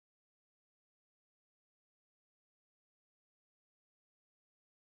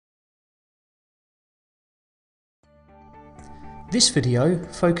This video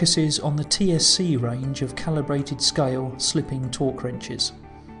focuses on the Tsc range of calibrated scale slipping torque wrenches.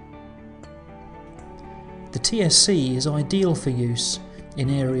 The Tsc is ideal for use in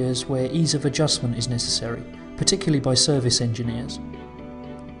areas where ease of adjustment is necessary, particularly by service engineers.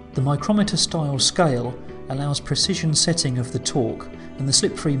 The micrometer style scale allows precision setting of the torque, and the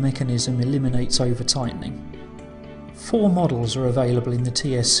slip-free mechanism eliminates over-tightening. 4 models are available in the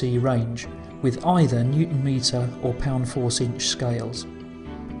Tsc range, with either Newton meter or pound-force inch scales.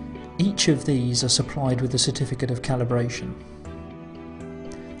 Each of these are supplied with a certificate of calibration.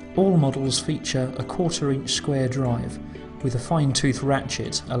 All models feature a 1/4 inch square drive with a fine-tooth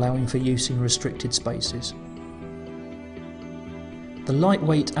ratchet allowing for use in restricted spaces. The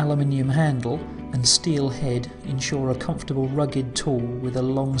lightweight aluminium handle and steel head ensure a comfortable rugged tool with a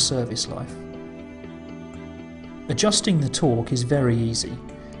long service life. Adjusting the torque is very easy.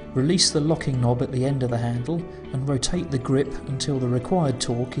 Release the locking knob at the end of the handle and rotate the grip until the required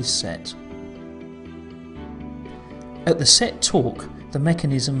torque is set. At the set torque, the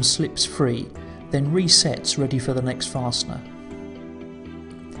mechanism slips free, then resets ready for the next fastener.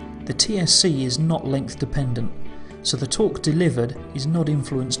 The Tsc is not length dependent, so the torque delivered is not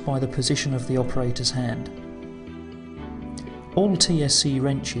influenced by the position of the operator's hand. All Tsc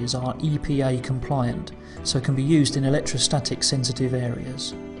wrenches are EPA compliant, so can be used in electrostatic sensitive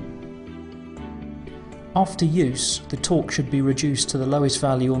areas. After use, the torque should be reduced to the lowest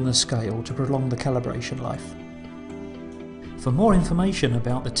value on the scale to prolong the calibration life. For more information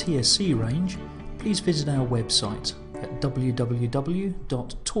about the Tsc range, please visit our website at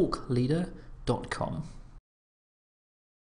www.torqueleader.com.